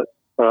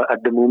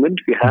at the moment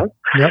we have.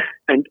 Yep.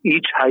 And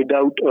each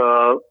hideout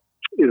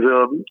is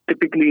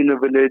typically in a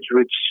village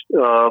which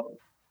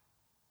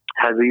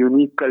has a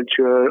unique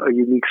culture, a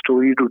unique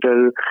story to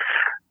tell.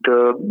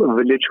 The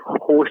village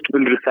host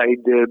will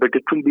reside there, but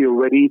it will be a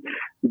very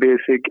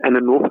basic and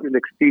a no-frills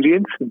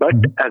experience. But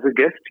as a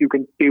guest, you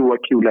can pay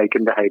what you like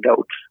in the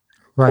hideouts.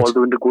 Right.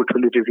 Although in the goat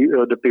villages,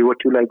 the pay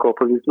what you like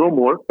offer is no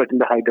more, but in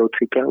the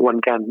hideouts,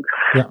 one can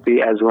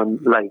pay as one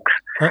likes.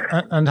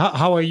 And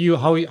how are you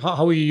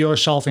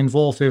yourself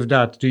involved with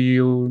that? Do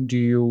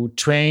you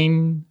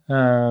train?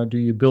 Do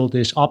you build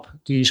this up,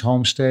 these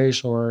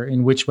homestays, or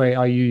in which way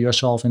are you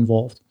yourself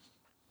involved?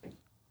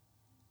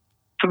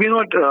 So we're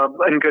not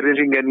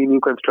encouraging any new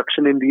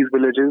construction in these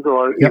villages,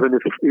 or even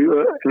if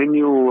any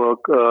new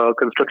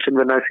construction.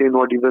 When I say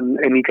not even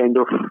any kind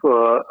of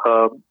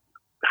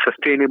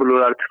sustainable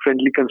or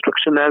earth-friendly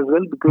construction as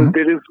well, because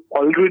there is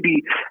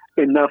already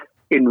enough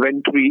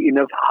inventory,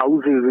 enough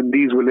houses in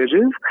these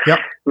villages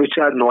which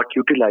are not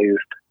utilized.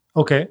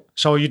 Okay,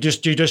 so you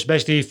just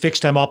basically fix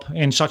them up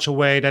in such a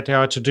way that they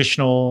are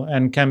traditional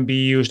and can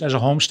be used as a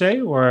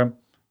homestay, or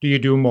do you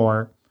do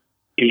more?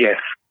 Yes.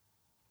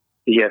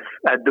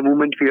 At the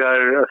moment, we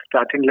are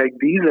starting like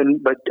these,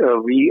 but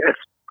we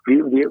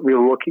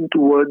are working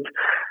towards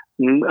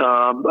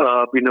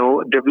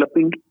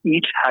developing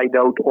each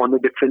hideout on a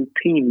different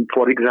theme.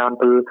 For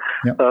example,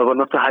 one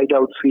of the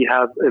hideouts we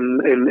have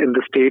in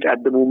the state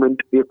at the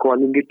moment, we are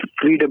calling it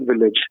Freedom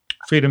Village.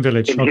 Freedom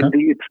Village. In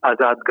Hindi, it's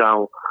Azad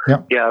Gaon.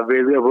 Where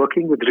we are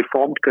working with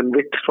reformed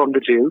convicts from the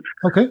jails.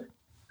 Okay.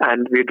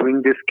 And we're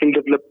doing this skill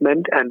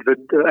development, and with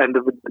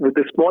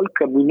a small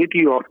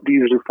community of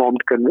these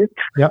reformed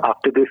convicts.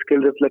 After this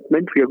skill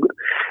development,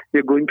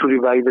 we're going to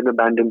revive an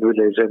abandoned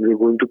village, and we're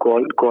going to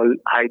call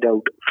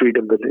Hideout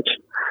Freedom Village.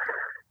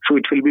 So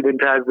it will be, the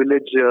entire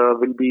village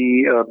will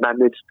be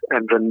managed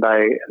and run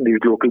by these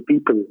local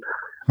people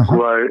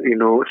who are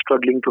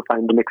struggling to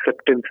find an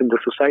acceptance in the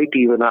society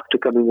even after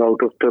coming out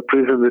of the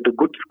prison with a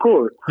good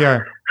score.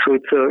 So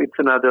it's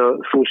another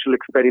social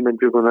experiment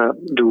we're gonna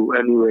do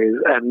anyways.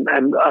 And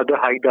other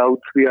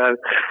hideouts, we are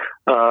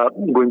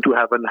going to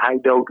have a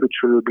hideout which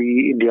will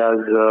be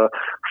India's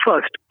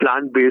first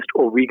plant-based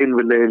or vegan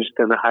village,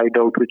 then a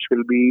hideout which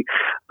will be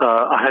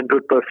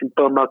 100%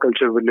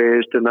 permaculture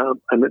village, then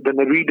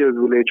a reader's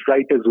village,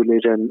 writer's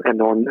village,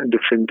 and on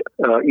different.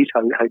 Each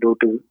hideout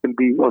will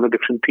be on a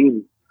different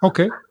theme.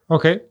 Okay.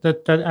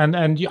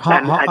 And each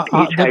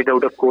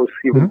hideout, of course,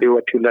 you will pay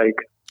what you like.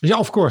 Yeah,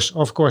 of course.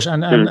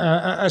 And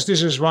as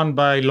this is run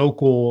by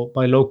local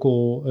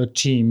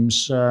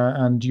teams,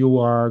 and you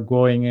are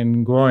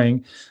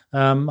growing,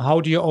 how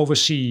do you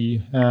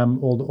oversee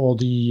all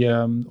the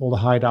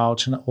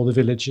hideouts and all the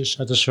villages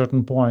at a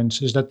certain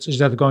point? Is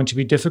that going to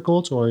be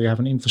difficult, or you have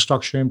an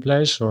infrastructure in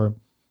place, or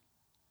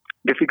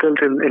difficult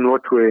in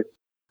what way?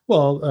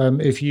 Well,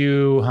 if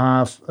you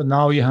have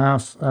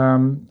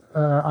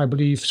I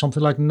believe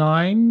something like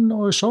 9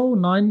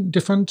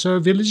 different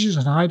villages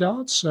and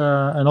hideouts,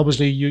 and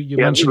obviously you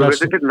mentioned that we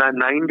visited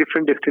 9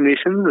 different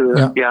destinations.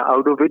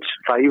 Out of which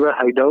 5 are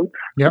hideouts,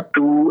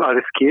 2 are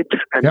escapes,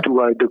 and 2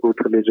 are the goat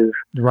villages.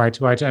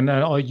 Right, and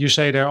you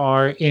say there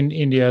are in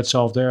India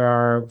itself there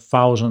are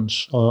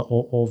thousands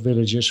of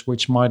villages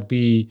which might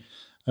be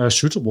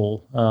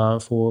suitable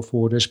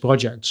for this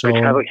project. So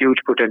which have a huge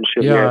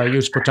potential.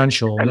 Huge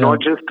potential. And not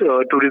just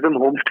tourism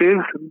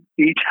homestays.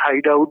 Each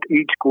hideout,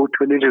 each goat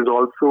village is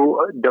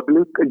also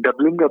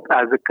doubling up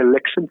as a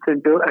collection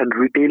center and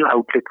retail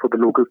outlet for the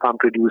local farm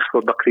produce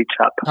for Bakri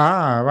Chap.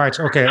 Right.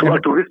 Okay. So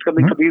a tourist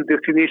coming to these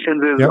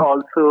destinations is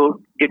also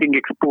getting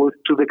exposed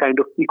to the kind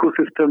of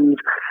ecosystems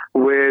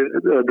where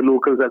the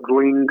locals are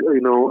growing,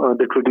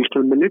 the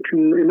traditional millets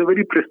in a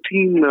very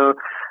pristine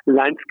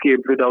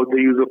landscape without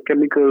the use of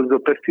chemicals or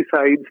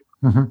pesticides.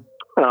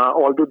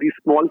 Although these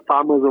small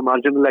farmers or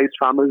marginalized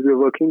farmers we're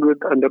working with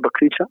under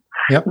Bakricha,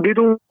 they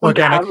don't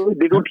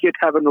yet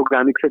have an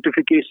organic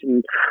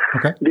certification.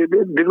 They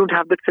don't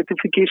have that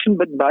certification,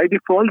 but by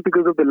default,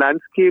 because of the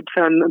landscapes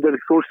and the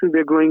resources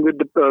they're growing with,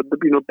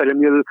 the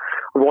perennial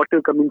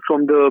water coming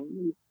from the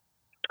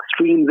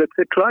streams,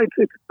 etc.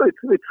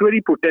 It's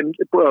very potent.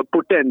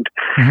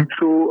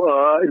 So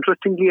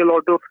interestingly, a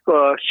lot of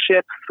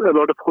chefs, a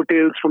lot of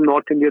hotels from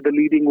North India, the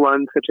leading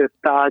ones such as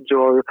Taj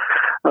or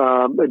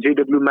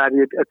JW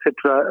Marriott,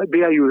 etc.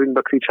 They are using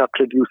Bakri Chap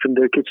produce in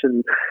their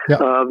kitchen. We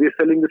are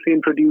selling the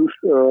same produce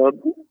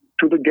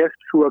to the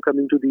guests who are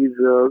coming to these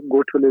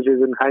goat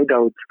villages and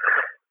hideouts.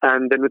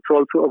 and then it's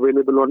also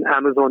available on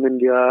Amazon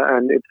India,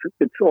 and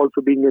it's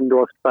also being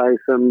endorsed by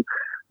some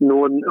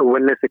known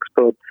wellness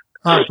experts.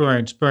 Ah,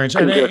 brilliant.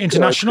 And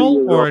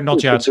international or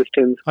not yet?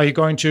 Are you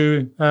going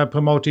to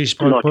promote these?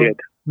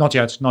 Not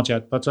yet.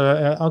 But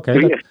okay.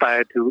 We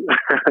aspire to.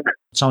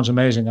 Sounds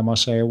amazing, I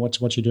must say,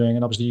 what you're doing.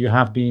 And obviously you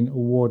have been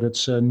awarded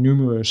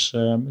numerous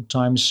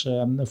times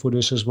for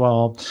this as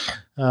well.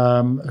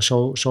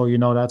 So you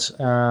know that.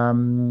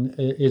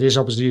 It is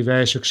obviously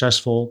very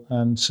successful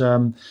and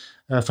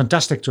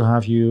fantastic to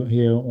have you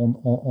here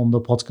on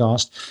the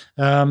podcast.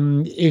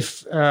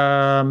 If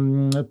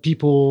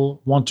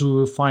people want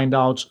to find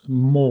out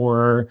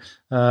more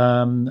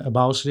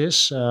about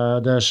this,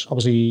 there's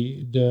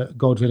obviously the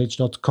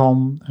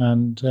goatvillage.com,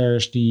 and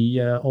there's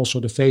the also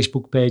the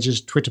Facebook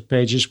pages, Twitter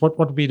pages. What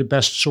would be the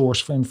best source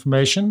for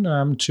information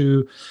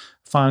to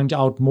find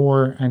out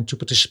more and to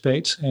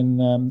participate in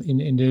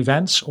the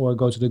events or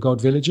go to the Goat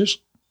Villages?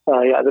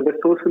 The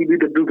best source will be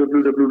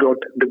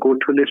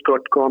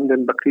www.thegoatvillage.com.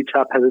 Then Bakri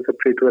Chap has a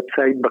separate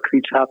website,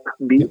 Bakri Chap,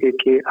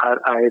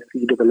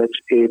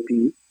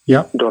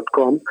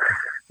 BAKRICHAP.com.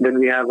 Then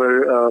we have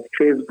our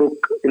Facebook,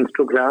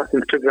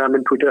 Instagram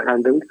and Twitter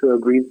handles,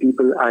 Green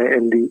People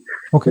IND,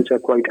 which are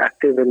quite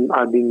active and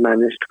are being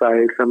managed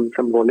by some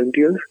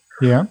volunteers.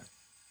 Yeah.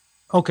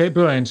 Okay,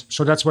 brilliant.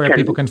 So that's where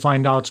people can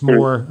find out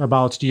more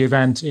about the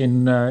event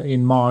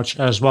in March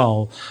as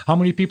well. How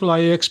many people are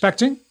you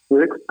expecting?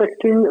 We're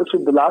expecting, so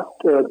the last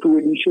two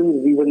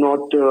editions, we were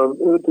not,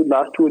 the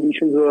last two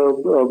editions were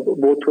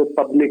both were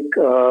public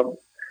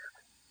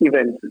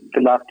events,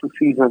 the last two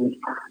seasons.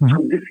 Mm-hmm.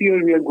 So this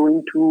year we are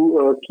going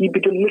to keep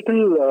it a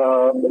little,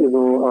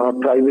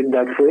 private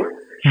that way.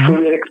 Mm-hmm. So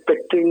we are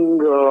expecting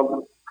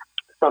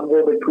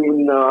somewhere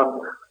between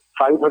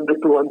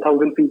 500 to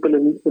 1,000 people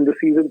in the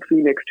season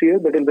 3 next year.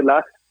 But in the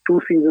last 2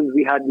 seasons,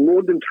 we had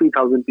more than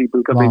 3,000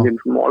 people coming in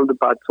from all the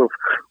parts of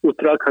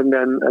Uttarakhand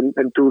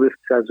and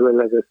tourists as well,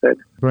 as I said.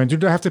 Brian, do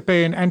they have to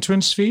pay an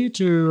entrance fee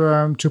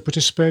to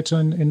participate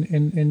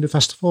in the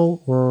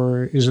festival,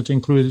 or is it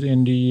included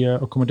in the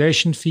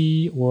accommodation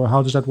fee, or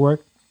how does that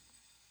work?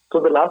 So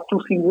the last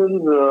 2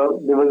 seasons,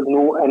 there was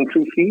no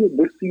entry fee.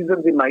 This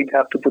season, we might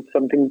have to put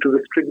something to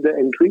restrict the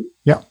entry.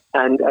 Yeah.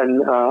 And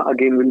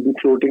again, we'll be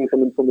floating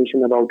some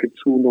information about it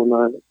soon on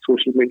our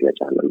social media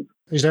channels.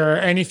 Is there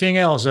anything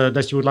else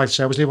that you would like to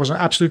say? Obviously, it was an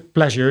absolute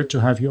pleasure to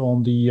have you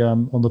on the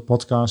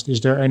podcast.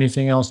 Is there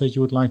anything else that you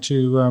would like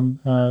to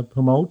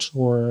promote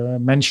or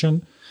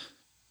mention?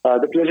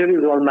 The pleasure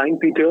is all mine,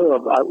 Peter.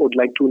 I would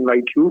like to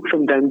invite you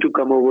sometime to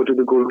come over to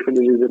the Goat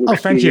Villages and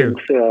experience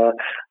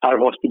our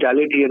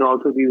hospitality and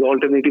also these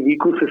alternative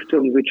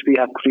ecosystems which we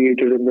have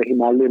created in the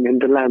Himalayan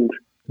hinterlands.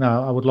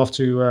 No, I would love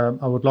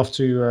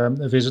to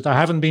visit. I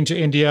haven't been to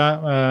India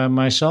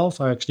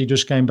myself. I actually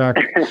just came back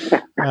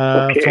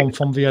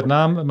from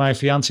Vietnam. My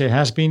fiancée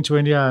has been to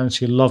India and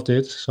she loved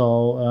it.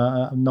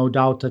 So no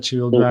doubt that she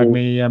will drag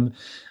me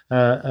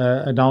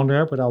down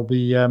there. But I'll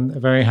be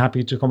very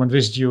happy to come and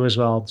visit you as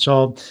well.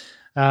 So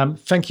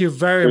thank you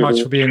very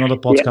much for being on the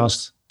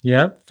podcast.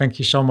 Yeah, thank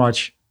you so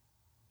much.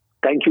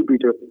 Thank you,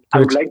 Peter. Good. I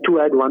would like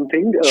to add one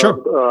thing. Sure.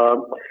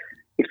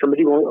 If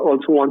somebody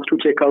also wants to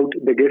check out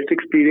the guest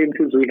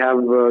experiences, we have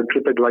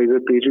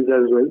TripAdvisor pages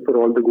as well for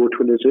all the Goat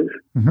Villages.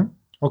 Mm-hmm.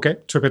 Okay,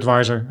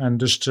 TripAdvisor, and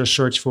just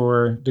search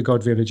for the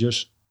Goat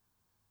Villages.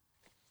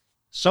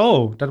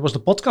 So that was the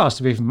podcast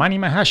with Mani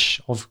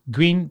Mahesh of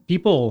Green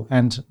People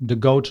and the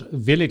Goat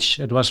Village.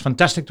 It was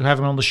fantastic to have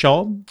him on the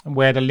show.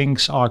 Where the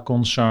links are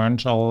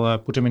concerned, I'll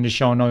put them in the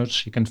show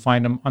notes. You can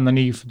find them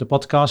underneath the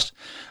podcast,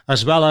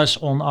 as well as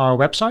on our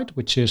website,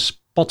 which is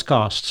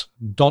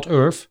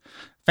podcast.earth.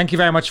 Thank you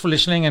very much for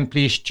listening, and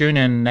please tune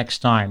in next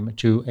time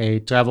to a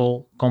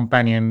travel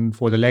companion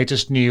for the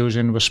latest news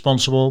in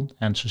responsible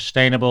and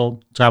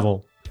sustainable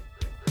travel.